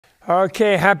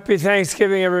Okay, happy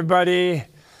Thanksgiving, everybody.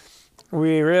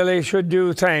 We really should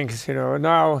do thanks,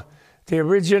 Now, the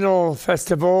original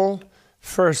festival,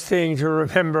 first thing to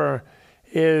remember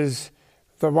is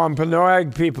the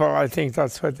Wampanoag people, I think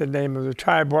that's what the name of the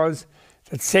tribe was,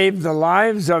 that saved the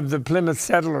lives of the Plymouth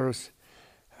settlers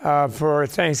for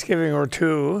Thanksgiving or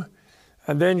two,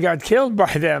 and then got killed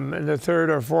by them in the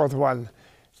third or fourth one.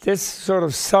 This sort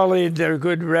of sullied the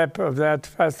good rep of that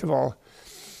festival.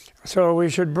 So we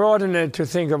should broaden it to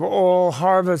think of all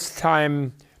harvest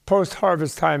time,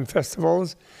 post-harvest time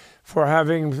festivals for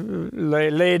having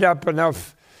laid up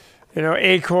enough,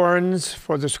 acorns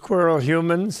for the squirrel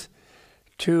humans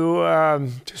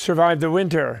to survive the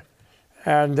winter.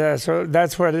 And so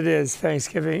that's what it is,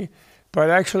 Thanksgiving. But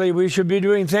actually, we should be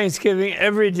doing Thanksgiving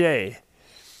every day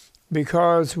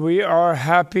because we are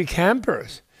happy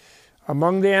campers.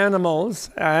 Among the animals,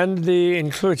 and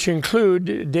which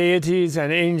include deities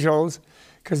and angels,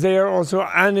 because they are also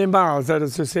animals, that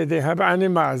is to say, they have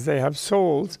animals, they have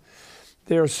souls.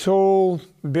 They are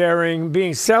soul-bearing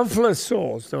beings, selfless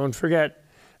souls, don't forget.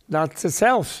 Not the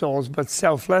self souls, but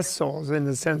selfless souls in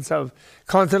the sense of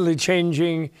constantly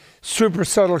changing, super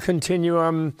subtle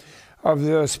continuum of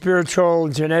the spiritual,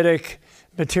 genetic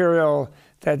material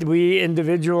that we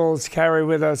individuals carry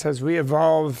with us as we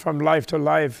evolve from life to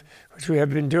life, which we have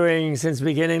been doing since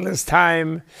beginningless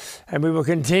time, and we will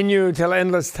continue till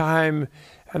endless time.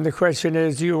 And the question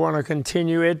is, do you want to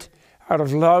continue it out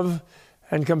of love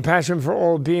and compassion for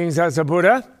all beings as a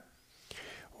Buddha?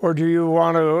 Or do you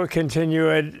want to continue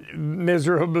it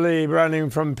miserably running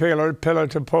from pillar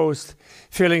to post,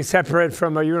 feeling separate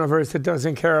from a universe that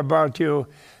doesn't care about you,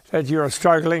 that you're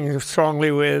struggling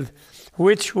strongly with?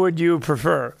 Which would you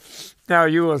prefer? Now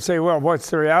you will say, well, what's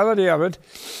the reality of it?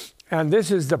 And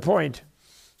this is the point.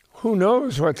 Who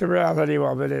knows what the reality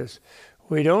of it is?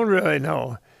 We don't really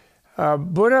know.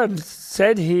 Buddha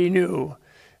said he knew,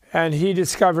 and he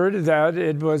discovered that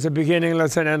it was a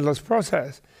beginningless and endless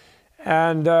process.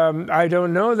 And I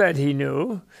don't know that he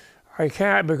knew. I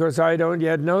can't because I don't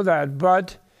yet know that.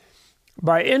 But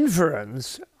by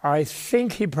inference, I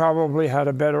think he probably had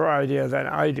a better idea than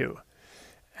I do.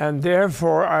 And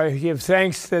therefore, I give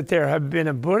thanks that there have been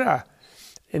a Buddha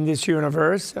in this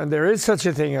universe, and there is such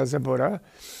a thing as a Buddha.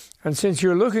 And since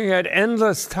you're looking at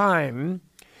endless time,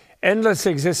 endless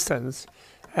existence,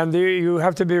 and you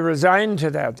have to be resigned to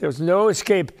that. There's no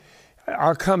escape.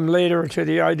 I'll come later to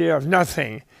the idea of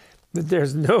nothing, that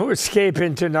there's no escape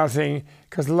into nothing,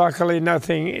 because luckily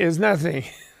nothing is nothing.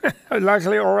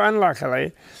 Luckily or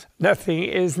unluckily, nothing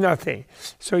is nothing.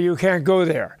 So you can't go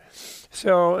there.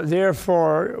 So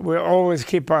therefore, we'll always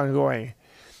keep on going.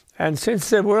 And since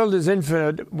the world is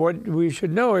infinite, what we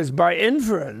should know is by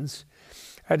inference,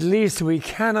 at least we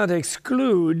cannot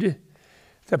exclude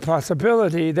the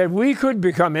possibility that we could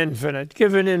become infinite,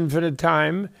 given infinite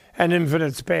time and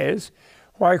infinite space.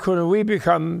 Why couldn't we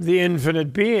become the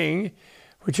infinite being,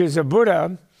 which is a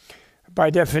Buddha, by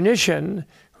definition,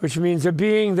 which means a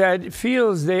being that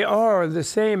feels they are the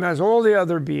same as all the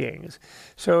other beings.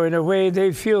 So in a way,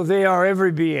 they feel they are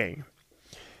every being.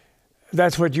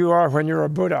 That's what you are when you're a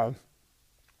Buddha.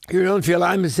 You don't feel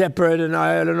I'm separate and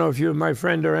I don't know if you're my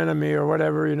friend or enemy or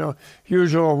whatever,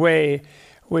 usual way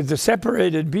with the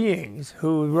separated beings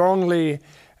who wrongly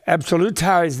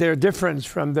absolutize their difference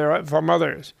from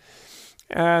others.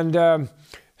 And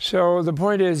so the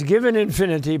point is, given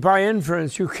infinity, by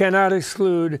inference, you cannot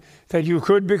exclude that you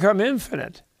could become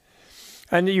infinite.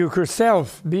 And you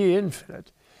yourself be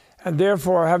infinite. And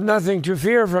therefore have nothing to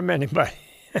fear from anybody.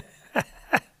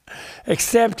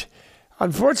 Except,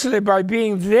 unfortunately, by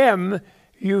being them,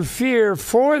 you fear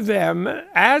for them,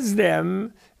 as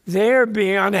them, they're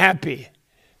being unhappy.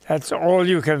 That's all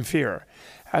you can fear.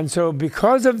 And so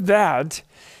because of that,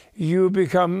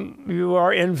 you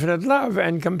are infinite love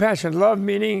and compassion. Love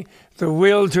meaning the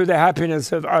will to the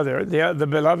happiness of the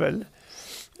beloved.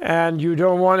 And you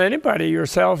don't want anybody,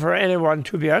 yourself or anyone,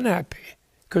 to be unhappy,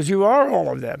 because you are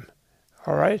all of them.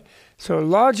 All right? So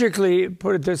logically,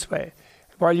 put it this way.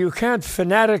 While you can't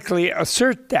fanatically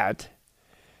assert that,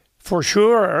 for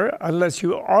sure, unless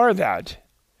you are that,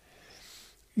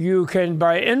 you can,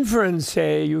 by inference,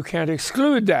 say you can't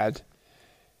exclude that,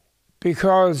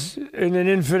 because in an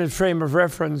infinite frame of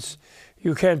reference,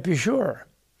 you can't be sure.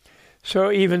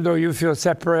 So even though you feel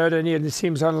separate and it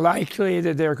seems unlikely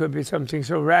that there could be something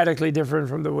so radically different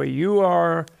from the way you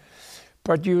are,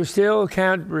 but you still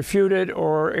can't refute it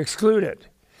or exclude it.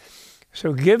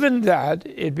 So given that,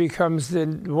 it becomes the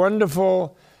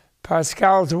wonderful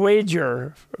Pascal's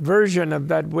wager, version of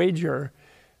that wager.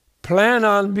 Plan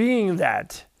on being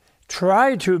that.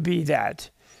 Try to be that.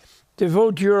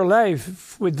 devote your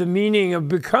life with the meaning of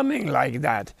becoming like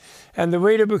that. And the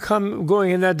way to become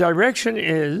going in that direction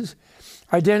is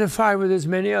identify with as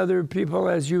many other people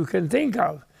as you can think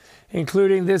of,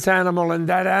 including this animal and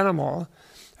that animal,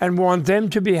 and want them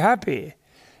to be happy,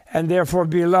 and therefore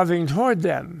be loving toward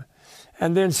them.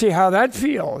 And then see how that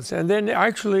feels. And then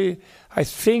actually, I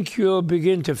think you'll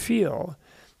begin to feel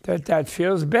that that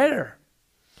feels better.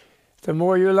 The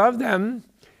more you love them,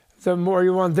 the more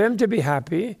you want them to be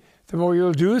happy, the more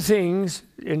you'll do things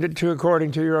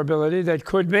according to your ability that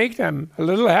could make them a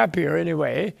little happier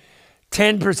anyway,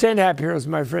 10% happier, as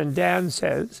my friend Dan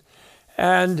says,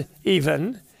 and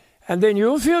even. And then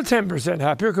you'll feel 10%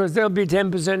 happier because they'll be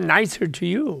 10% nicer to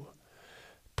you.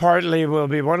 Partly will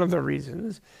be one of the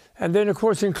reasons. And then, of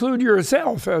course, include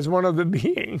yourself as one of the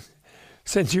beings,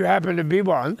 since you happen to be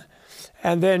one.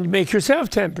 And then make yourself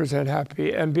 10%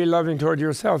 happy and be loving toward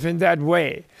yourself in that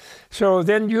way. So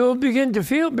then you'll begin to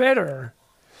feel better.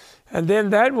 And then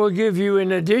that will give you,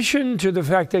 in addition to the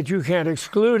fact that you can't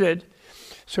exclude it,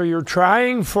 so you're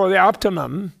trying for the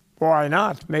optimum, why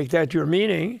not? Make that your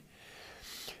meaning.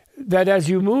 That as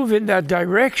you move in that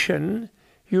direction,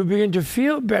 you begin to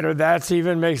feel better. That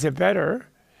even makes it better.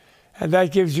 And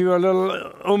that gives you a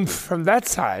little oomph from that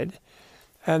side.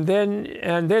 And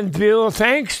then feel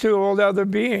thanks to all the other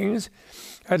beings.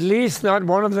 At least not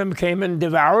one of them came and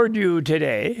devoured you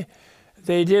today.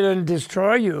 They didn't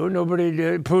destroy you. Nobody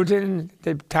did. Putin,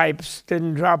 the types,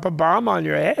 didn't drop a bomb on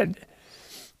your head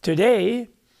today.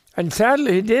 And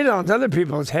sadly, he did on other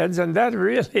people's heads. And that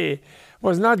really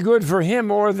was not good for him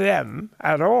or them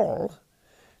at all.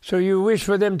 So you wish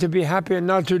for them to be happy and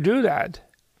not to do that.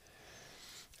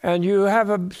 And you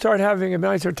start having a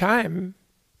nicer time,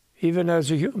 even as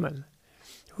a human,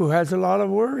 who has a lot of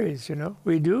worries,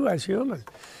 We do as humans.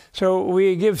 So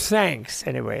we give thanks,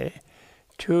 anyway,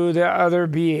 to the other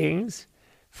beings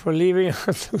for leaving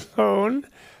us alone,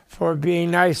 for being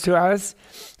nice to us.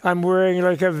 I'm wearing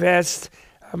like a vest.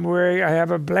 I have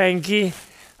a blankie.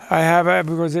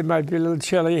 Because it might be a little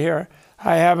chilly here,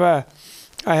 I have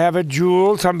a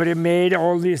jewel. Somebody made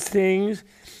all these things.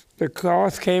 The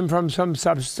cloth came from some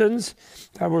substance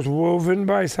that was woven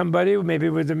by somebody, maybe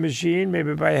with a machine,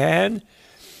 maybe by hand.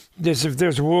 If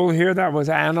there's wool here, that was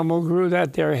animal grew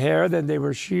that, their hair, then they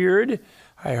were sheared.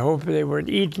 I hope they weren't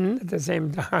eaten at the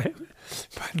same time,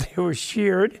 but they were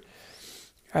sheared.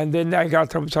 And then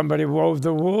somebody wove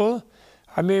the wool.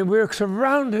 I mean, we're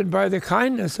surrounded by the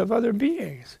kindness of other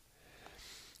beings.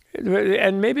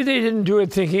 And maybe they didn't do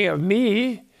it thinking of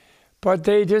me, but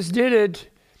they just did it.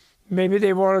 Maybe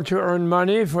they wanted to earn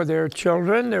money for their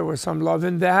children. There was some love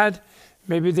in that.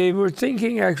 Maybe they were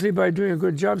thinking, actually, by doing a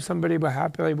good job, somebody would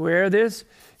happily wear this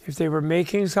if they were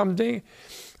making something.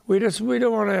 We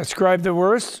don't want to ascribe the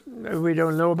worst. We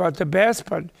don't know about the best,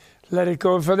 but let it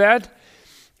go for that.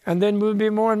 And then we'll be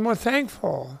more and more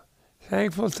thankful.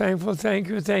 Thankful, thankful, thank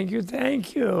you, thank you,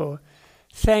 thank you.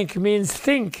 Thank means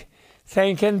think.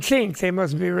 Thank and think, they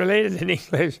must be related in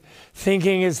English.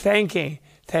 Thinking is thanking.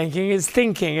 Thanking is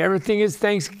thinking. Everything is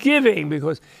thanksgiving,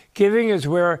 because giving is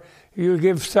where you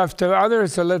give stuff to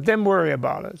others, so let them worry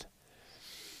about it.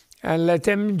 And let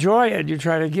them enjoy it. You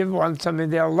try to give one something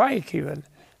they'll like even.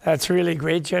 That's really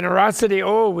great generosity.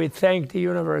 Oh, we thank the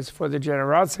universe for the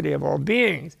generosity of all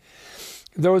beings.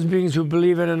 Those beings who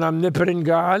believe in an omnipotent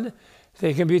God,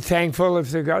 they can be thankful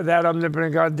if that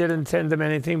omnipotent God didn't send them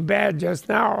anything bad just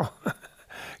now.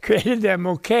 Created them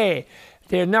okay.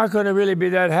 They're not going to really be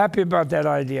that happy about that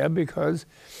idea, because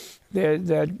then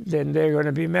they're going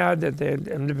to be mad that the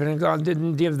omnipotent God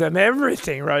didn't give them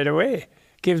everything right away.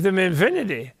 Give them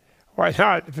infinity. Why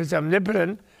not? If it's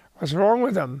omnipotent, what's wrong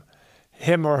with them?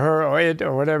 Him or her or it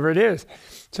or whatever it is.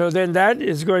 So then that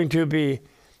is going to be,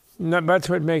 that's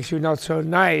what makes you not so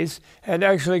nice. And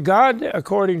actually God,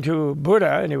 according to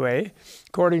Buddha anyway,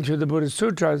 according to the Buddhist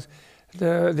sutras,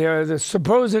 the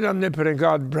supposed omnipotent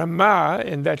God, Brahma,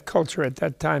 in that culture at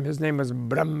that time, his name was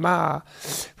Brahma,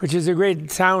 which is a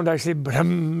great sound, actually,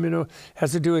 Brahm,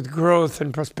 has to do with growth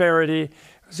and prosperity. It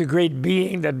was a great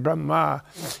being, that Brahma.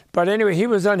 But anyway, he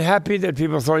was unhappy that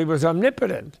people thought he was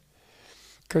omnipotent.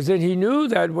 Because then he knew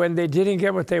that when they didn't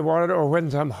get what they wanted, or when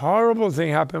some horrible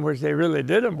thing happened which they really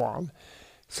didn't want,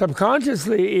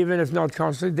 subconsciously, even if not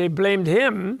consciously, they blamed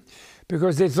him,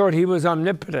 because they thought he was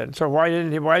omnipotent. So why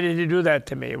did he do that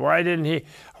to me? Why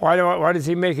does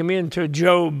he make me into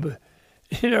Job?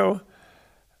 Right?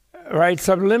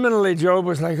 Subliminally, Job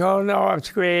was like, oh no,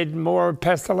 I've created more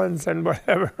pestilence and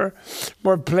whatever,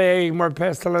 more plague, more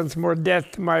pestilence, more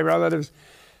death to my relatives.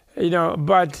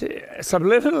 But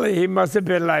subliminally, he must have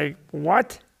been like,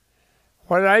 what?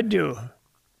 What did I do?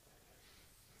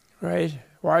 Right?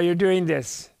 Why are you doing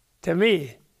this? to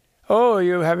me. Oh,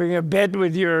 you're having a bet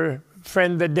with your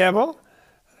friend the devil?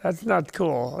 That's not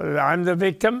cool. I'm the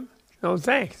victim? No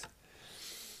thanks.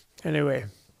 Anyway,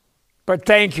 but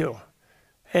thank you.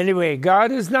 Anyway,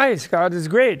 God is nice. God is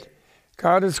great.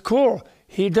 God is cool.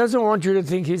 He doesn't want you to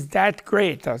think he's that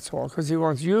great, that's all, because he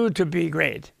wants you to be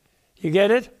great. You get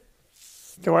it?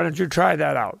 So why don't you try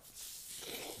that out?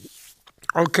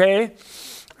 Okay?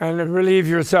 And relieve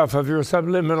yourself of your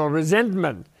subliminal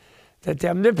resentment that the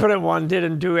omnipotent one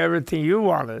didn't do everything you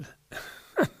wanted.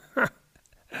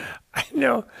 I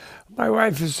know, my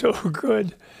wife is so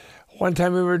good. One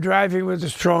time we were driving with a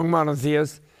strong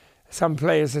monotheist,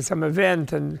 someplace at some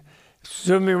event, and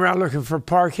zooming around looking for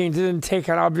parking. Didn't take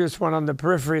an obvious one on the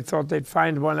periphery, thought they'd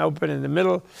find one open in the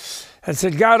middle, and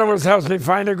said, God always helps me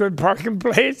find a good parking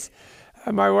place.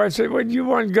 And my wife said, would you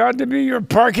want God to be your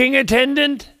parking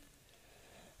attendant?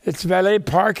 It's valet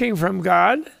parking from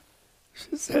God?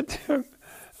 She said to him.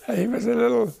 He was a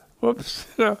little, whoops,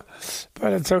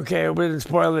 but it's okay. It wouldn't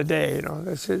spoil the day,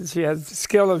 She has the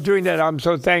skill of doing that I'm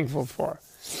so thankful for.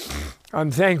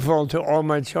 I'm thankful to all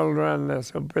my children. They're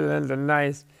so brilliant and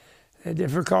nice. They're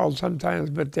difficult sometimes,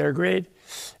 but they're great.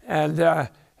 And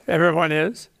everyone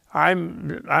is.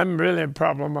 I'm really a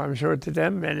problem, I'm sure, to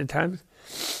them many times.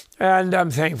 And I'm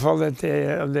thankful that they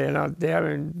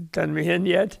haven't done me in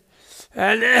yet.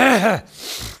 And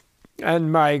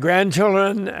and my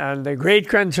grandchildren and the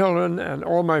great-grandchildren and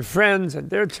all my friends and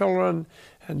their children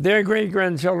and their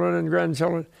great-grandchildren and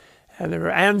grandchildren and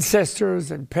their ancestors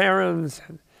and parents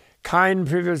and kind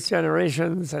previous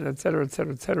generations and et cetera, et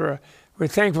cetera, et cetera. We're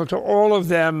thankful to all of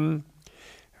them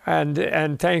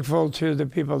and thankful to the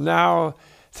people now,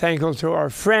 thankful to our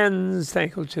friends,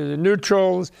 thankful to the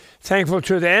neutrals, thankful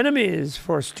to the enemies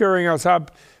for stirring us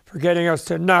up, for getting us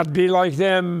to not be like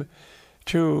them,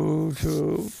 to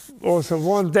also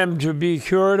want them to be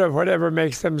cured of whatever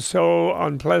makes them so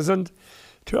unpleasant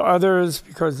to others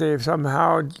because they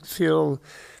somehow feel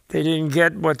they didn't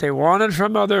get what they wanted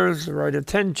from others, the right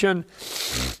attention,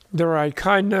 the right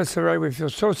kindness, the right, we feel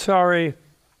so sorry.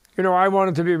 I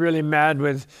wanted to be really mad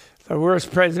with the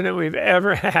worst president we've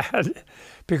ever had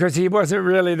because he wasn't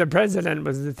really the president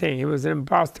was the thing. He was an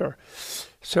imposter.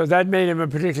 So that made him a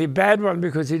particularly bad one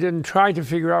because he didn't try to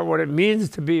figure out what it means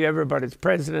to be everybody's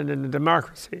president in a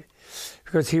democracy.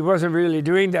 Because he wasn't really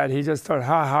doing that. He just thought,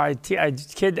 I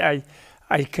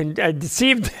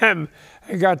deceived them.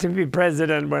 I got to be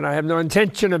president when I have no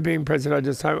intention of being president.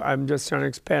 I'm just trying to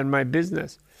expand my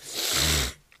business.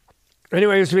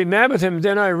 Anyway, I used to be mad with him.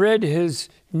 Then I read his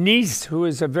niece, who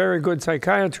is a very good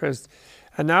psychiatrist,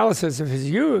 analysis of his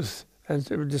youth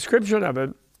and a description of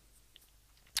it.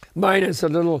 Minus a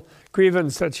little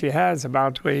grievance that she has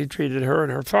about the way he treated her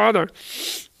and her father.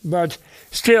 But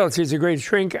still, she's a great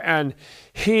shrink, and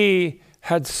he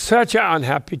had such an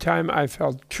unhappy time. I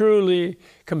felt truly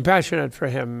compassionate for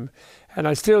him, and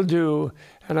I still do,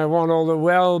 and I want all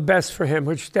the best for him,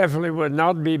 which definitely would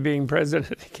not be being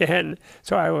president again,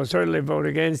 so I will certainly vote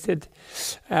against it.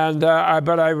 And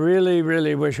but I really,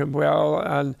 really wish him well,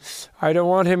 and I don't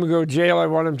want him to go to jail. I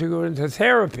want him to go into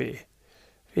therapy.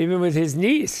 Even with his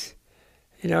niece,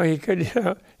 he could,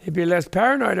 he'd be less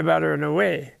paranoid about her in a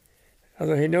way,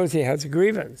 although he knows he has a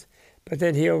grievance. But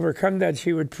then he overcome that.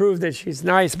 She would prove that she's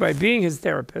nice by being his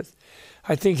therapist.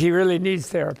 I think he really needs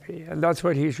therapy, and that's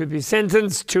what he should be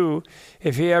sentenced to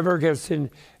if he ever gets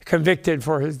convicted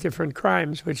for his different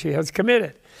crimes, which he has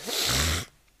committed.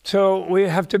 So we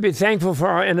have to be thankful for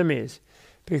our enemies,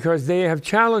 because they have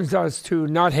challenged us to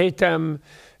not hate them,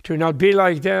 to not be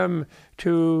like them,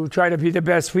 to try to be the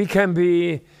best we can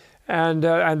be, and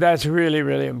that's really,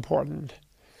 really important.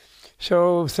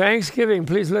 So Thanksgiving,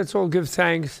 please let's all give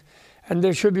thanks. And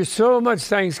there should be so much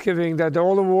thanksgiving that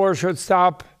all the war should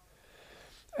stop,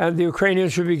 and the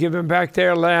Ukrainians should be given back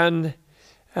their land,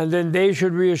 and then they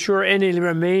should reassure any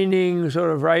remaining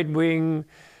sort of right-wing,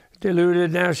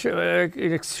 deluded,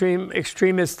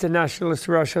 extremist and nationalist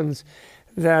Russians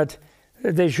that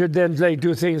they should then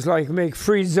do things like make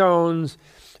free zones,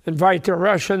 invite the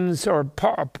Russians or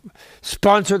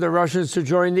sponsor the Russians to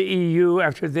join the EU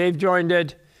after they've joined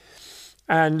it,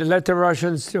 and let the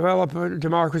Russians develop a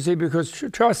democracy, because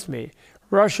trust me,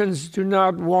 Russians do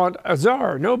not want a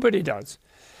czar. Nobody does.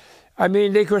 I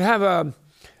mean, they could have a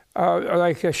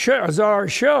czar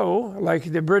show,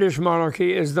 like the British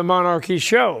monarchy is the monarchy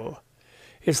show.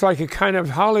 It's like a kind of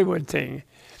Hollywood thing.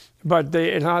 But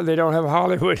they don't have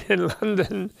Hollywood in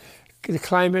London. The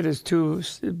climate is too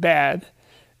bad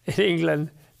in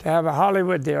England to have a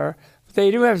Hollywood there. But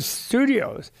they do have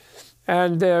studios.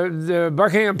 And the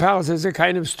Buckingham Palace is a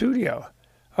kind of studio.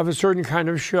 of a certain kind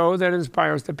of show that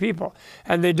inspires the people.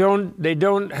 And they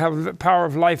don't have the power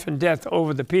of life and death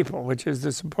over the people, which is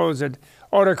the supposed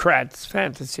autocrat's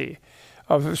fantasy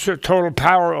of total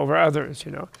power over others,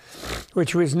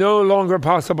 which was no longer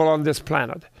possible on this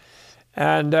planet.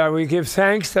 And we give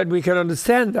thanks that we can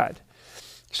understand that.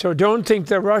 So don't think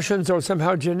the Russians are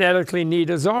somehow genetically need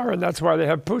a czar, and that's why they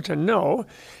have Putin. No,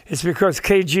 it's because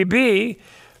KGB,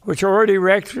 which already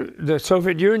wrecked the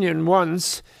Soviet Union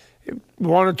once,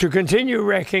 wanted to continue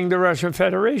wrecking the Russian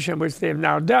Federation, which they've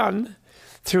now done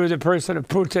through the person of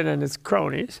Putin and his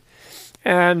cronies.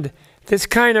 And this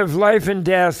kind of life and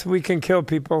death, we can kill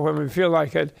people when we feel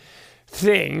like it,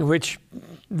 thing, which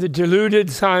the deluded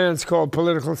science called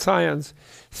political science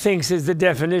thinks is the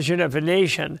definition of a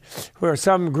nation, where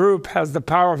some group has the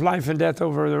power of life and death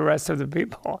over the rest of the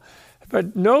people.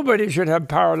 But nobody should have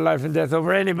power of life and death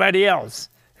over anybody else,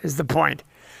 is the point.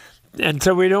 And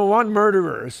so we don't want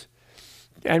murderers.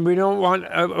 And we don't want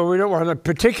a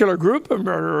particular group of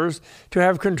murderers to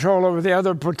have control over the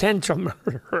other potential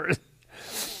murderers.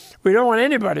 We don't want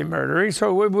anybody murdering,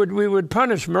 so we would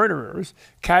punish murderers,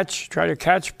 try to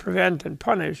catch, prevent, and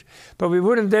punish, but we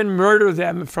wouldn't then murder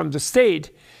them from the state,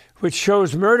 which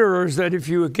shows murderers that if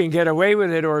you can get away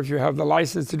with it or if you have the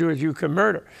license to do it, you can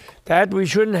murder. That we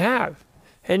shouldn't have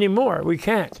anymore. We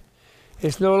can't.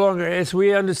 It's no longer, as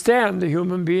we understand the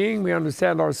human being, we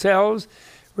understand ourselves,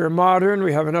 we're modern,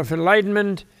 we have enough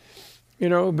enlightenment,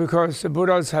 because the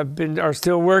Buddhas are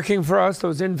still working for us,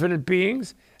 those infinite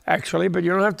beings. Actually, but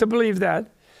you don't have to believe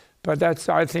that. But that's,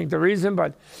 I think, the reason.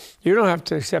 But you don't have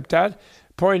to accept that.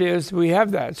 Point is, we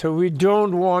have that. So we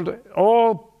don't want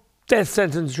all death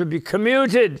sentences should be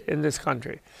commuted in this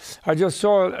country. I just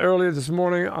saw it earlier this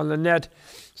morning on the net.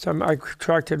 I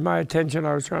attracted my attention.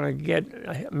 I was trying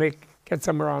to get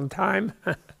somewhere on time,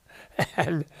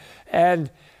 and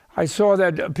I saw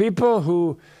that people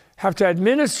who have to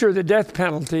administer the death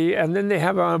penalty, and then they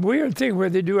have a weird thing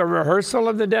where they do a rehearsal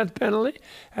of the death penalty,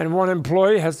 and one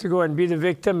employee has to go and be the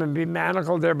victim and be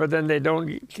manacled there, but then they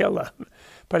don't kill them.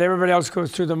 But everybody else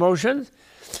goes through the motions.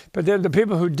 But then the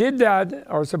people who did that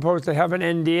are supposed to have an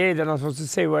NDA. They're not supposed to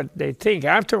say what they think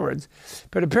afterwards.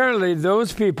 But apparently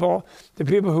those people, the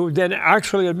people who then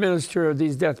actually administer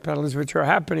these death penalties, which are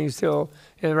happening still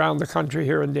around the country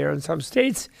here and there in some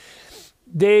states,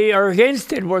 they are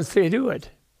against it once they do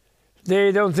it.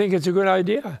 They don't think it's a good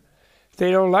idea.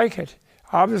 They don't like it.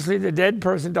 Obviously, the dead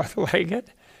person doesn't like it,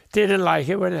 didn't like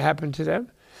it when it happened to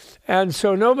them. And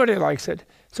so nobody likes it.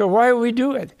 So why would we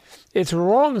do it? It's a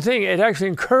wrong thing. It actually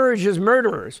encourages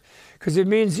murderers, because it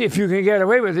means if you can get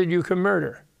away with it, you can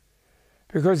murder.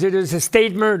 Because it is a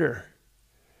state murder.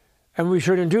 And we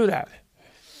shouldn't do that.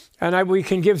 And we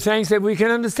can give thanks that we can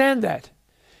understand that.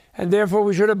 And therefore,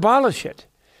 we should abolish it.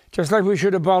 Just like we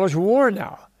should abolish war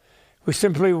now. We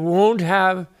simply won't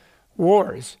have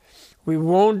wars. We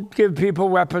won't give people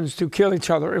weapons to kill each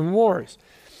other in wars.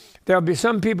 There'll be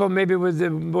some people maybe with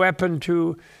the weapon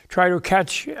to try to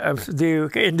catch the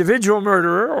individual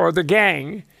murderer or the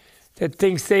gang that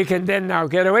thinks they can then now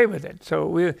get away with it. So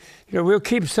we'll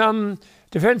keep some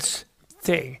defense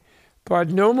thing, but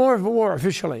no more war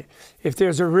officially. If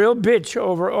there's a real bitch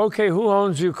over, okay, who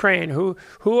owns Ukraine? Who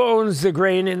owns the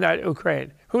grain in that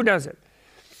Ukraine? Who does it?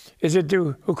 Is it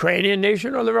the Ukrainian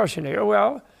nation or the Russian nation?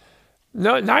 Well,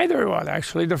 no, neither one,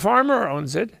 actually. The farmer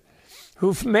owns it.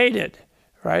 Who made it,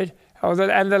 right?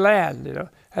 And the land,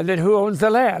 And then who owns the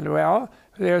land? Well,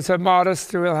 there's a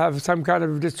modest, we'll have some kind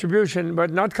of distribution, but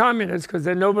not communist, because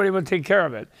then nobody will take care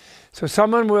of it. So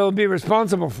someone will be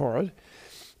responsible for it,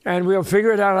 and we'll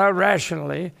figure it out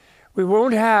rationally. We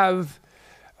won't have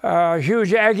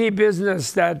huge agri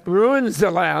business that ruins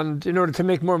the land in order to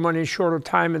make more money in shorter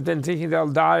time and then thinking they'll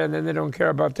die and then they don't care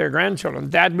about their grandchildren.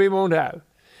 That we won't have.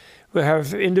 We'll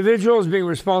have individuals being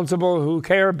responsible who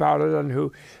care about it and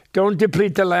who don't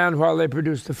deplete the land while they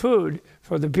produce the food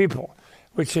for the people,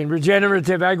 which in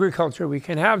regenerative agriculture we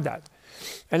can have that.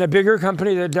 And a bigger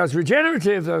company that does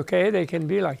regenerative, okay, they can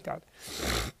be like that.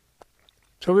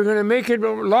 So we're going to make it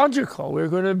logical.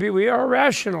 We are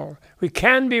rational. We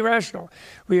can be rational.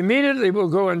 We immediately will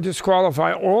go and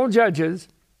disqualify all judges.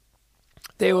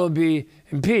 They will be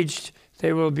impeached.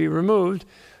 They will be removed,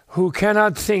 who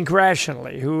cannot think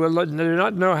rationally, who do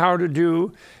not know how to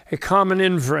do a common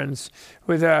inference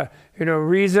with a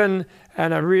reason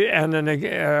and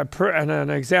an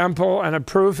example and a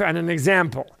proof and an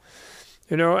example.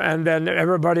 And then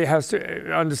everybody has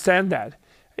to understand that.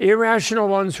 Irrational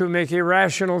ones who make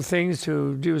irrational things,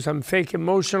 to do some fake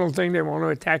emotional thing, they want to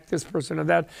attack this person or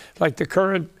that, like the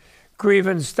current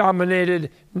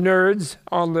grievance-dominated nerds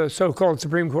on the so-called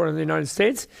Supreme Court of the United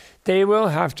States, they will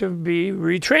have to be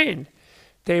retrained.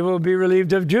 they will be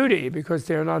relieved of duty because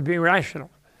they're not being rational.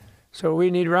 So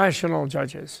we need rational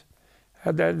judges.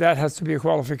 That has to be a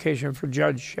qualification for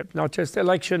judgeship, not just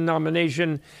election,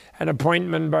 nomination, and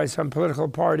appointment by some political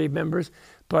party members,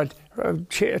 but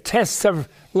tests of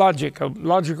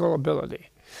logical ability.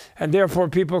 And therefore,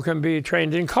 people can be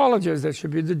trained in colleges. That should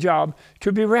be the job,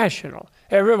 to be rational.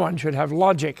 Everyone should have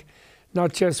logic,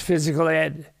 not just physical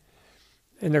ed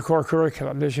in the core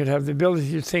curriculum. They should have the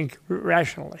ability to think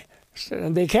rationally.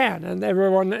 And they can, and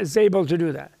everyone is able to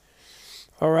do that.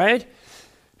 All right?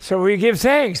 So we give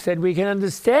thanks that we can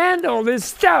understand all this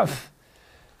stuff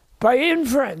by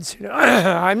inference.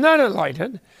 I'm not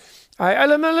enlightened.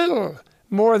 I'm a little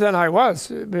more than I was.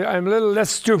 I'm a little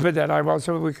less stupid than I was,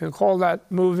 so we can call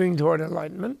that moving toward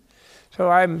enlightenment. So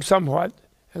I'm somewhat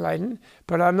enlightened,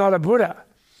 but I'm not a Buddha.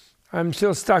 I'm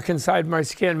still stuck inside my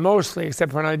skin mostly,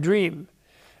 except when I dream,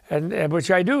 and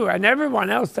which I do, and everyone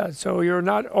else does. So you're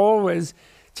not always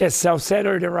just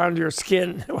self-centered around your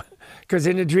skin. Because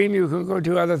in a dream you can go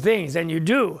do other things, and you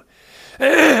do.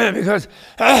 Because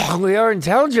we are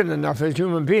intelligent enough as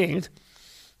human beings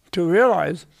to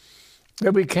realize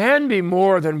that we can be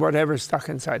more than whatever's stuck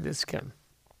inside this skin.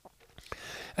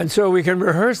 And so we can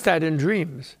rehearse that in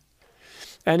dreams.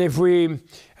 And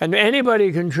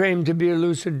anybody can train to be a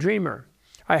lucid dreamer.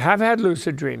 I have had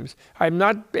lucid dreams. I'm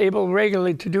not able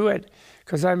regularly to do it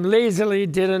because I lazily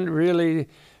didn't really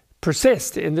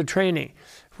persist in the training,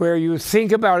 where you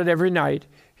think about it every night.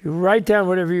 You write down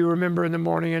whatever you remember in the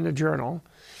morning in a journal,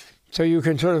 so you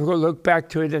can sort of go look back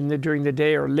to it during the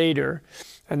day or later,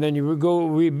 and then you would go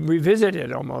revisit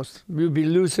it almost. You'll be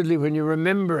lucidly, when you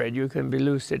remember it, you can be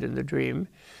lucid in the dream,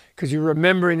 because you're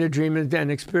remembering the dream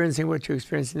and experiencing what you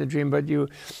experienced in the dream, but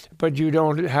you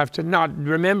don't have to not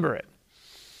remember it.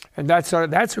 And that's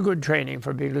a good training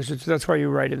for being lucid. So that's why you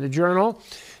write in the journal,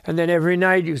 and then every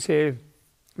night you say,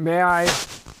 may I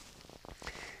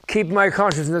keep my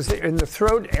consciousness in the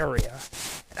throat area,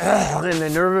 in the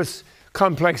nervous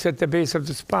complex at the base of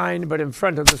the spine, but in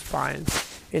front of the spine,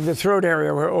 in the throat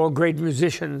area where all great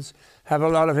musicians have a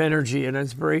lot of energy and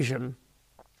inspiration.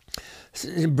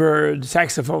 Birds,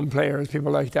 saxophone players,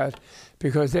 people like that,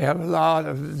 because they have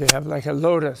like a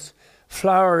lotus,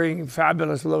 flowering,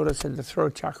 fabulous lotus in the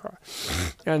throat chakra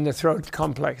and the throat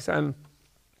complex. And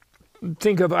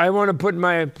I want to put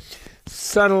my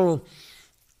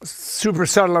super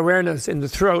subtle awareness in the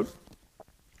throat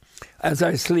as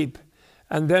I sleep.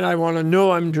 And then I want to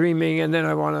know I'm dreaming, and then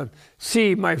I want to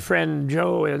see my friend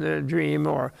Joe in a dream,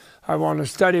 or I want to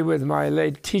study with my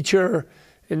late teacher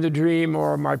in the dream,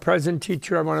 or my present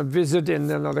teacher. I want to visit in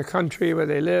another country where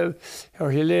they live, or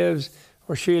he lives,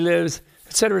 or she lives,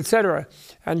 etc., etc.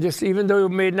 And just, even though it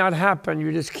may not happen,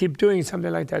 you just keep doing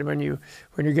something like that when you're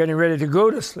getting ready to go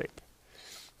to sleep.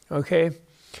 Okay?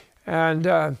 And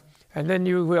then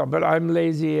you will. But I'm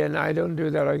lazy and I don't do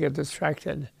that. I get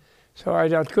distracted. So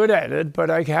I'm not good at it, but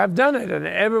I have done it, and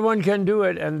everyone can do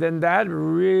it. And then that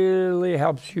really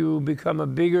helps you become a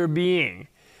bigger being,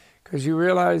 because you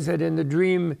realize that in the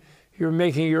dream you're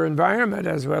making your environment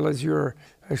as well as your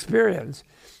experience.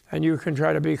 And you can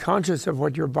try to be conscious of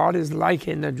what your body's like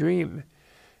in the dream.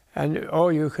 And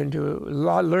you can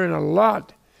learn a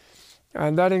lot.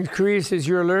 And that increases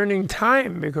your learning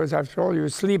time, because after all, you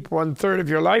sleep 1/3 of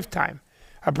your lifetime,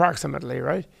 approximately,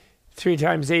 right? 3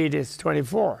 times 8 is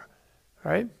 24,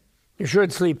 right? You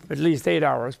should sleep at least 8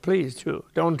 hours, please, too.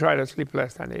 Don't try to sleep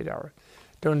less than 8 hours.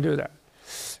 Don't do that.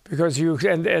 Because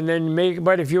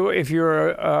but if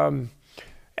your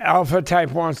alpha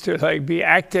type wants to be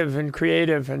active and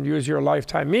creative and use your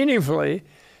lifetime meaningfully,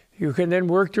 you can then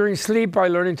work during sleep by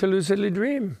learning to lucidly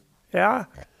dream. Yeah?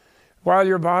 While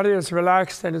your body is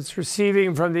relaxed and it's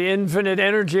receiving from the infinite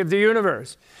energy of the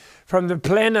universe, from the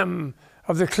plenum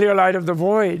of the clear light of the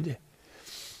void.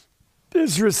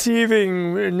 It's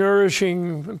receiving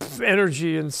nourishing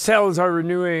energy, and cells are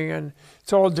renewing, and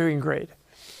it's all doing great.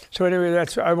 So anyway,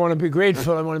 I want to be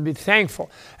grateful, I want to be thankful.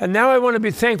 And now I want to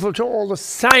be thankful to all the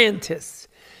scientists,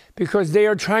 because they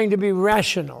are trying to be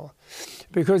rational,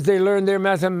 because they learn their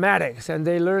mathematics, and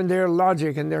they learn their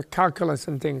logic and their calculus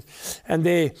and things, and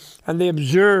they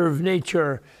observe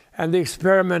nature, and they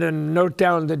experiment and note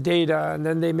down the data, and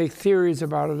then they make theories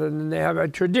about it, and then they have a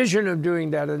tradition of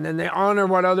doing that, and then they honor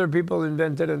what other people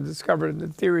invented and discovered, and the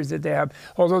theories that they have,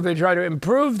 although they try to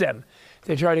improve them.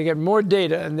 They try to get more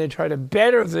data, and they try to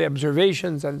better the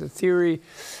observations and the theory.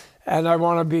 And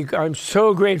I'm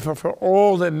so grateful for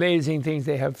all the amazing things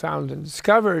they have found and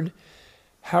discovered.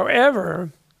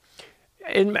 However,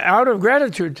 out of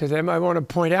gratitude to them, I want to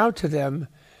point out to them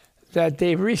that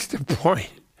they've reached a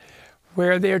point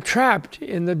where they're trapped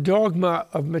in the dogma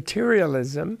of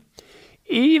materialism,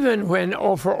 even when,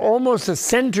 for almost a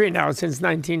century now, since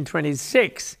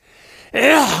 1926,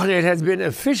 it has been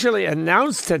officially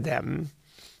announced to them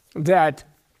that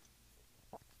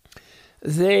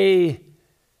they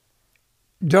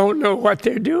don't know what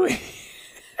they're doing.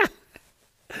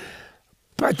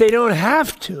 But they don't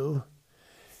have to.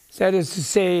 That is to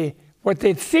say, what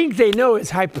they think they know is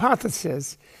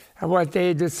hypothesis, and what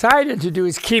they decided to do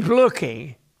is keep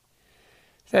looking.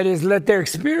 That is, let their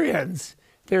experience,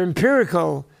 their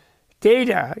empirical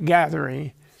data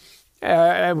gathering,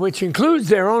 which includes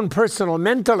their own personal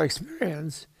mental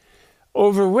experience,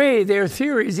 overweigh their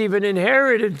theories, even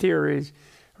inherited theories,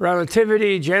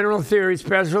 relativity, general theory,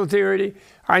 special theory,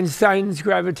 Einstein's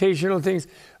gravitational things.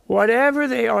 Whatever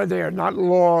they are not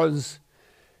laws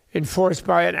enforced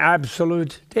by an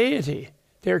absolute deity.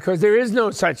 Because there is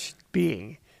no such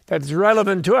being that's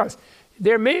relevant to us.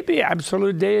 There may be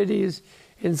absolute deities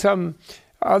in some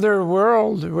other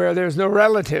world where there's no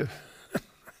relative.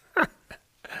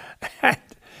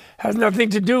 Has nothing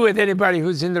to do with anybody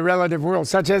who's in the relative world,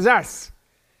 such as us.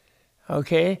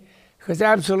 Okay? Because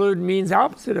absolute means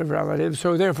opposite of relative,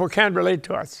 so therefore can't relate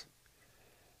to us.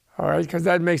 All right? Because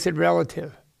that makes it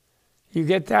relative. You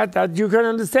get that? That you can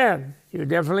understand. You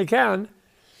definitely can.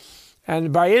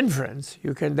 And by inference,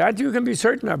 you can be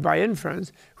certain of by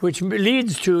inference, which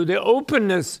leads to the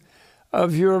openness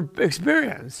of your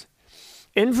experience.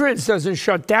 Inference doesn't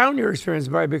shut down your experience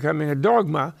by becoming a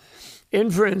dogma.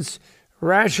 Inference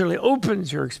rationally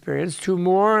opens your experience to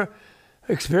more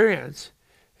experience,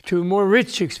 to more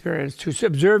rich experience, to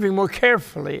observing more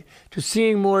carefully, to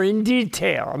seeing more in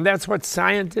detail. And that's what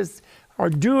scientists are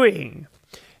doing.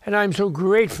 And I'm so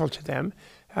grateful to them,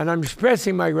 and I'm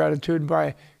expressing my gratitude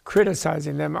by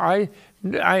criticizing them. I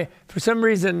for some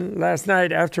reason, last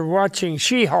night after watching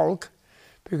She-Hulk,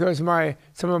 because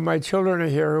some of my children are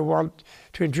here who want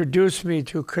to introduce me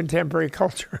to contemporary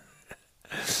culture.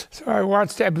 So I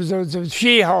watched episodes of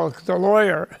She-Hulk, the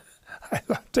lawyer. I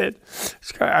loved it.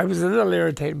 I was a little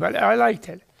irritated, but I liked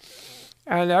it.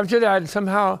 And after that,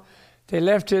 somehow they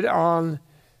left it on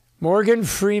Morgan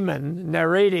Freeman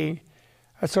narrating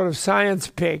a sort of science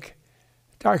pick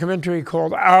documentary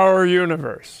called Our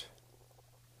Universe.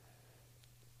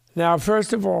 Now,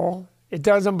 first of all, it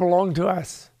doesn't belong to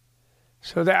us.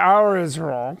 So the our is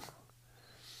wrong.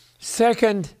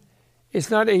 Second,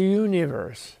 it's not a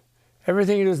universe.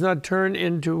 Everything does not turn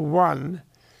into one,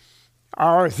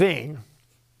 our thing.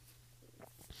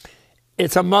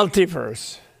 It's a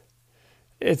multiverse.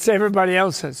 It's everybody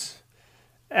else's.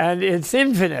 And it's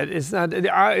infinite. It's not the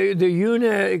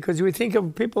because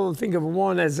people think of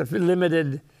one as a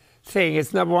limited thing.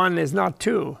 It's not one, it's not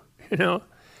two, you know.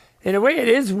 In a way, it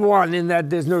is one in that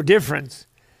there's no difference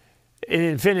in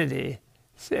infinity.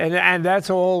 And that's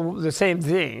all the same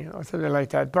thing, or something like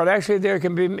that. But actually, there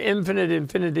can be infinite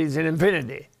infinities in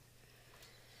infinity.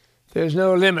 There's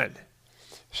no limit.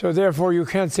 So therefore, you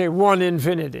can't say one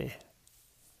infinity,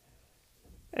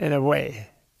 in a way.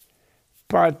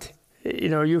 But you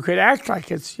know, you could act like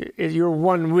you're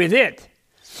one with it.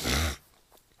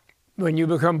 When you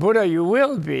become Buddha,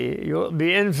 you'll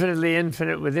be infinitely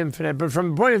infinite with infinite. But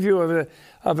from the point of view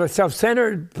of a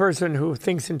self-centered person who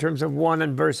thinks in terms of one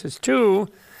and versus two,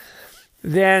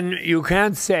 then you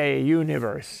can't say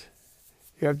universe.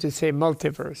 You have to say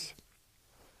multiverse.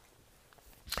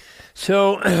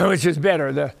 So, which is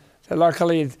better.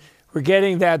 Luckily, we're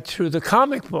getting that through the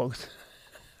comic books.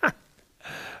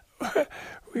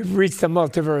 We've reached the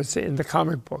multiverse in the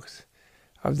comic books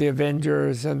of the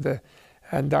Avengers and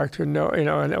Dr. No, you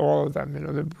know, and all of them, you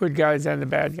know, the good guys and the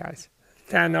bad guys.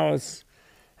 Thanos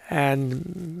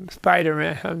and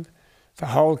Spider-Man, the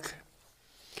Hulk.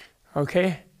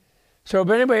 Okay? So,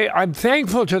 but anyway, I'm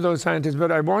thankful to those scientists, but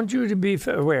I want you to be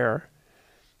aware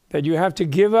that you have to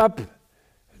give up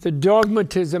the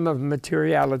dogmatism of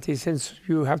materiality, since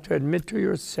you have to admit to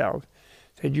yourself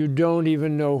that you don't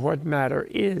even know what matter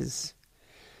is.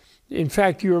 In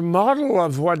fact, your model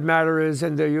of what matter is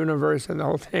in the universe and the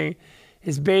whole thing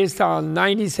is based on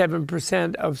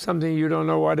 97% of something you don't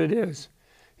know what it is.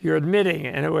 You're admitting,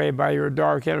 in a way, by your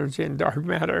dark energy and dark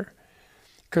matter,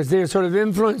 because they're sort of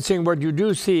influencing what you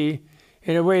do see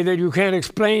in a way that you can't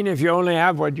explain if you only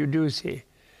have what you do see.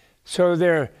 So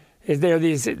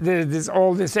there's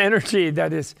all this energy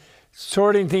that is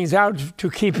sorting things out to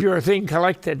keep your thing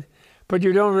collected, but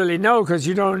you don't really know because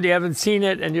you haven't seen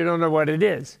it and you don't know what it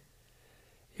is.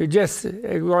 You're just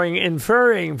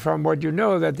inferring from what you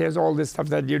know that there's all this stuff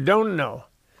that you don't know,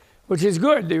 which is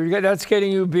good. That's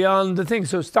getting you beyond the thing.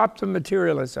 So stop the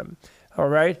materialism, all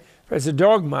right? As a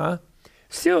dogma,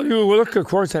 still you look, of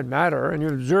course, at matter and you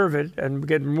observe it and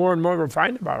get more and more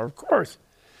refined about it, of course.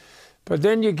 But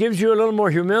then it gives you a little more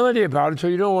humility about it, so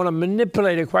you don't want to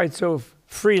manipulate it quite so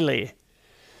freely.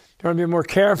 You want to be more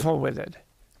careful with it,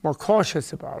 more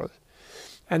cautious about it.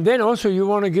 And then also you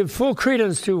want to give full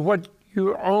credence to what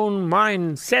your own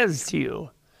mind says to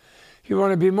you. You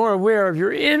want to be more aware of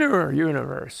your inner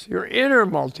universe, your inner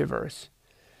multiverse,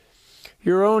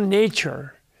 your own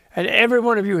nature. And every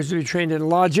one of you has to be trained in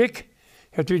logic.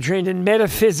 You have to be trained in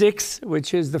metaphysics,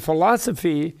 which is the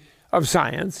philosophy of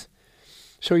science.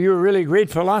 So you're really great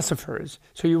philosophers.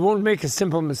 So you won't make a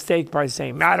simple mistake by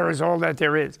saying matter is all that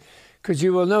there is, because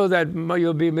you will know that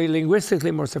you'll be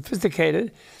linguistically more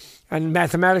sophisticated, and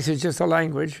mathematics is just a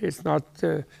language. It's not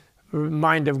the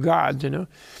mind of God, you know.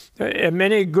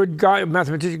 Many good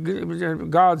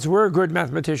gods were good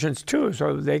mathematicians too,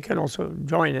 so they can also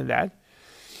join in that.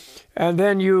 And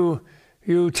then you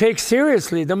take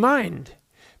seriously the mind,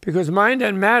 because mind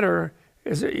and matter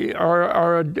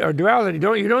are a duality.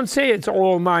 You don't say it's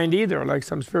all mind either, like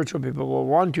some spiritual people will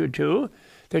want you to.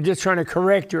 They're just trying to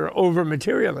correct your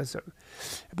over-materialism.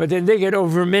 But then they get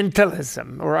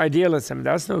over-mentalism or idealism.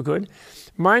 That's no good.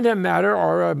 Mind and matter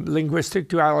are a linguistic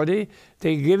duality.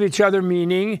 They give each other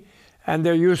meaning, and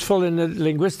they're useful in the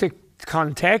linguistic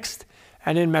context.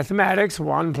 And in mathematics,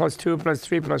 1 + 2 +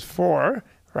 3 + 4,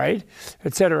 right,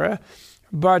 etc.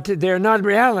 But they're not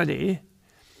reality.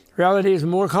 Reality is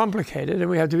more complicated, and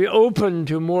we have to be open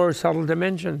to more subtle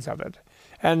dimensions of it,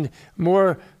 and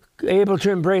more able to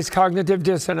embrace cognitive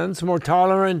dissonance, more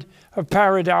tolerant of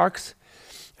paradox,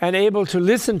 and able to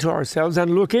listen to ourselves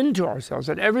and look into ourselves.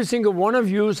 And every single one of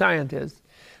you scientists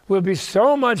will be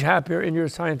so much happier in your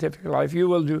scientific life. You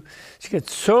will get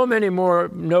so many more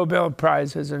Nobel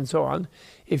Prizes and so on.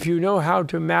 If you know how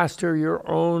to master your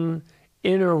own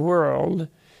inner world,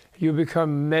 you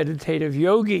become meditative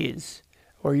yogis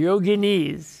or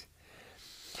yoginis.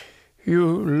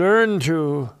 You learn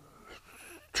to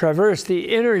traverse the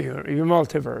inner your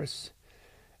multiverse,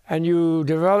 and you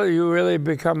really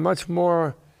become much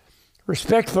more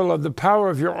respectful of the power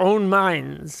of your own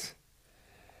minds.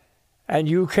 And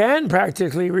you can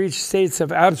practically reach states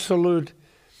of absolute,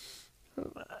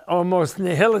 almost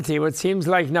nihility, what seems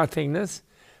like nothingness,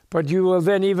 but you will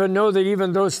then even know that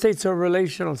even those states are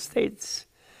relational states,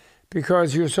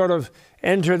 because you sort of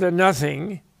enter the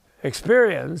nothing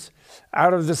experience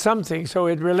out of the something, so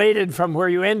it related from where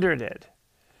you entered it.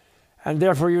 And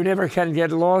therefore you never can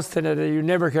get lost in it, and you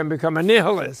never can become a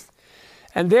nihilist.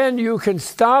 And then you can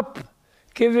stop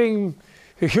giving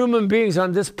human beings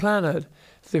on this planet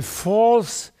the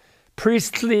false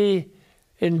priestly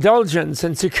indulgence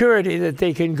and security that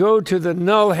they can go to the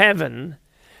null heaven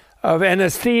of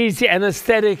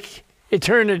anesthetic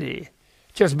eternity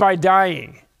just by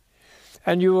dying.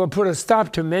 And you will put a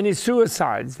stop to many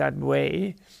suicides that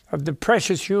way, of the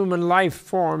precious human life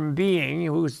form being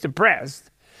who's depressed.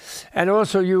 And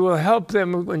also you will help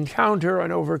them encounter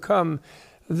and overcome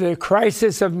the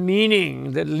crisis of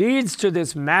meaning that leads to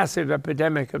this massive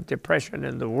epidemic of depression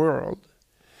in the world.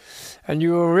 And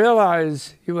you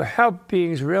will help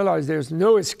beings realize there's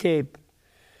no escape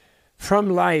from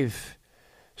life.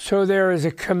 So there is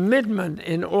a commitment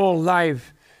in all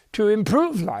life to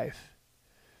improve life,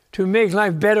 to make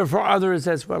life better for others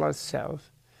as well as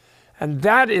self. And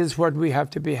that is what we have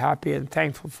to be happy and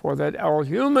thankful for, that all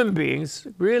human beings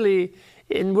really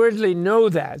inwardly know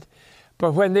that.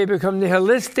 But when they become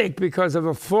nihilistic because of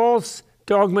a false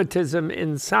dogmatism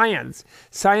in science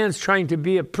trying to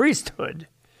be a priesthood,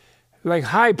 like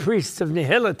high priests of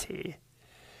nihility,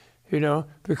 you know,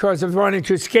 because of wanting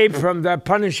to escape from that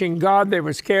punishing God they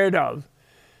were scared of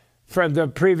from the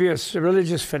previous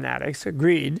religious fanatics,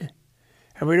 agreed.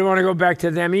 And we don't want to go back to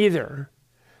them either.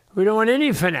 We don't want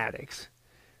any fanatics.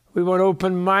 We want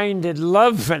open-minded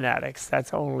love fanatics.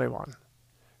 That's the only one.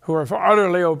 Who are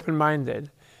utterly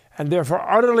open-minded and therefore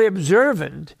utterly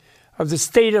observant of the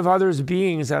state of others'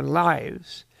 beings and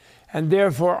lives, and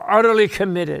therefore utterly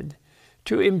committed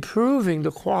to improving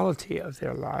the quality of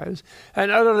their lives, and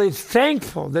utterly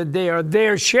thankful that they are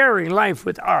there sharing life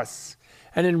with us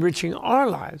and enriching our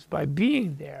lives by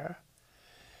being there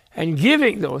and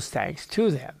giving those thanks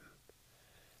to them.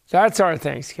 That's our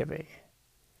Thanksgiving.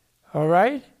 All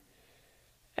right?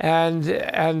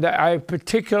 And I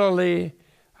particularly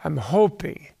am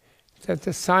hoping that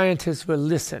the scientists will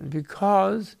listen,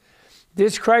 because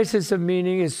this crisis of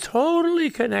meaning is totally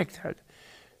connected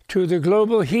to the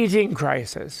global heating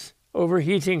crisis,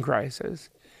 overheating crisis,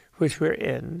 which we're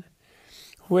in,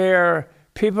 where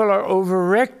people are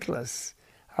over-reckless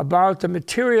about the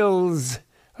materials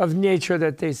of nature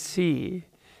that they see,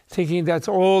 thinking that's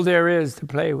all there is to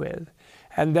play with,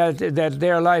 and that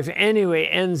their life anyway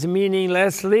ends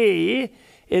meaninglessly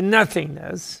in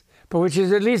nothingness, but which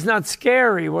is at least not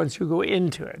scary once you go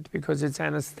into it, because it's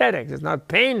anesthetic. It's not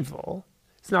painful.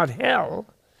 It's not hell.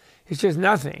 It's just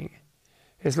nothing.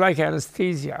 It's like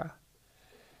anesthesia.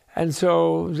 And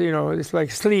so, you know, it's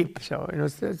like sleep. So, you know,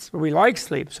 we like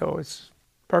sleep, so it's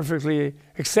perfectly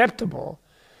acceptable.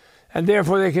 And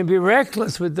therefore, they can be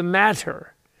reckless with the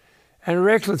matter and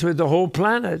reckless with the whole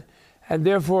planet. And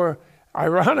therefore,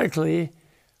 ironically,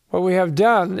 what we have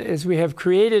done is we have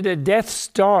created a Death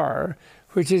Star,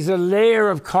 which is a layer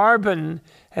of carbon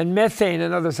and methane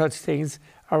and other such things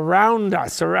around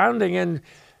us, surrounding and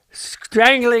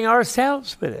strangling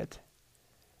ourselves with it,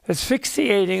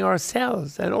 asphyxiating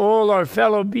ourselves and all our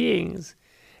fellow beings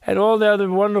and all the other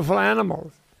wonderful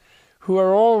animals who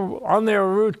are all on their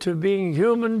route to being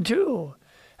human too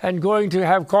and going to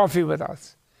have coffee with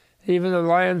us. Even the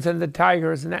lions and the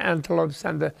tigers and the antelopes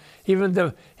and even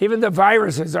the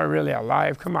viruses are really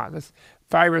alive. Come on, this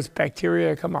virus,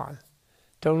 bacteria, come on.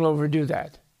 Don't overdo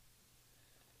that,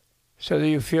 so that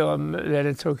you feel that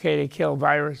it's okay to kill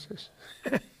viruses.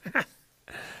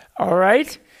 All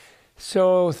right?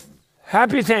 So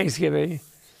happy Thanksgiving,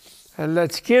 and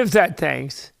let's give that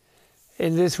thanks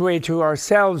in this way to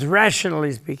ourselves,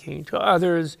 rationally speaking, to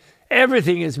others.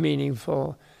 Everything is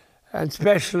meaningful, and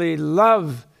especially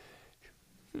love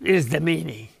is the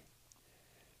meaning,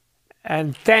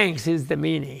 and thanks is the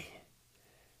meaning,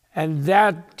 and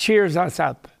that cheers us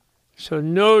up. So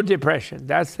no depression.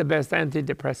 That's the best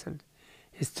antidepressant,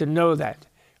 is to know that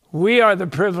we are the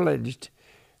privileged,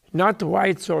 not the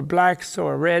whites or blacks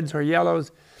or reds or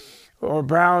yellows or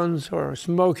browns or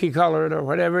smoky colored or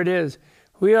whatever it is.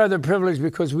 We are the privileged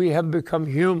because we have become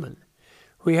human.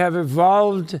 We have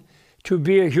evolved to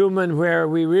be a human where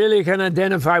we really can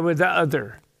identify with the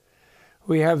other.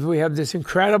 We have this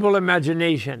incredible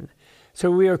imagination. So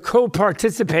we are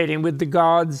co-participating with the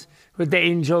gods, with the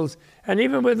angels, and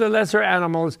even with the lesser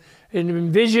animals in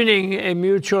envisioning a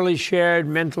mutually shared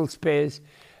mental space,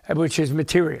 which is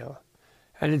material.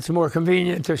 And it's more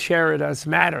convenient to share it as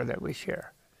matter that we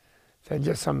share than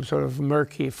just some sort of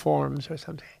murky forms or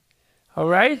something. All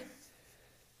right?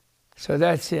 So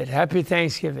that's it. Happy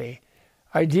Thanksgiving.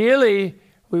 Ideally,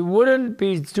 we wouldn't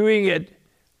be doing it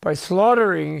by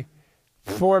slaughtering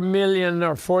 4 million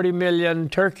or 40 million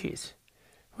turkeys,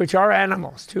 which are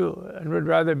animals too, and would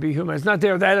rather be human. It's not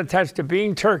they're that attached to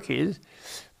being turkeys,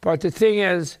 but the thing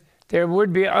is, there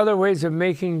would be other ways of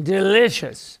making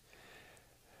delicious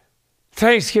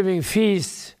Thanksgiving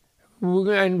feasts,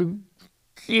 and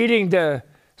eating the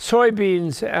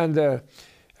soybeans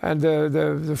and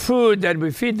the food that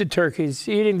we feed the turkeys,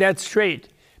 eating that straight,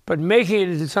 but making it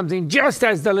into something just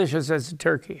as delicious as a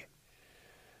turkey.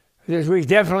 Because we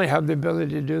definitely have the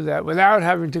ability to do that without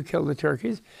having to kill the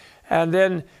turkeys. And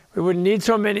then we wouldn't need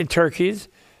so many turkeys,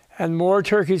 and more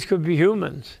turkeys could be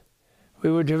humans.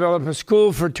 We would develop a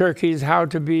school for turkeys, how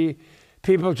to be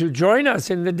people to join us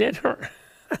in the dinner.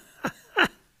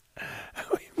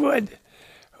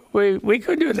 We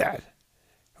could do that.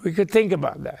 We could think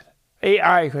about that.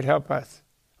 AI could help us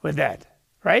with that,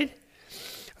 right?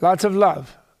 Lots of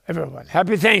love, everyone.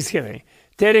 Happy Thanksgiving.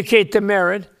 Dedicate the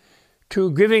merit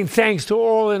to giving thanks to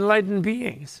all enlightened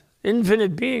beings,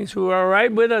 infinite beings who are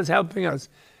right with us, helping us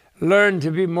learn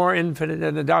to be more infinite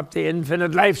and adopt the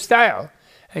infinite lifestyle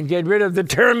and get rid of the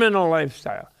terminal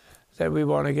lifestyle that we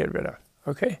want to get rid of.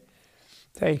 Okay?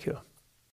 Thank you.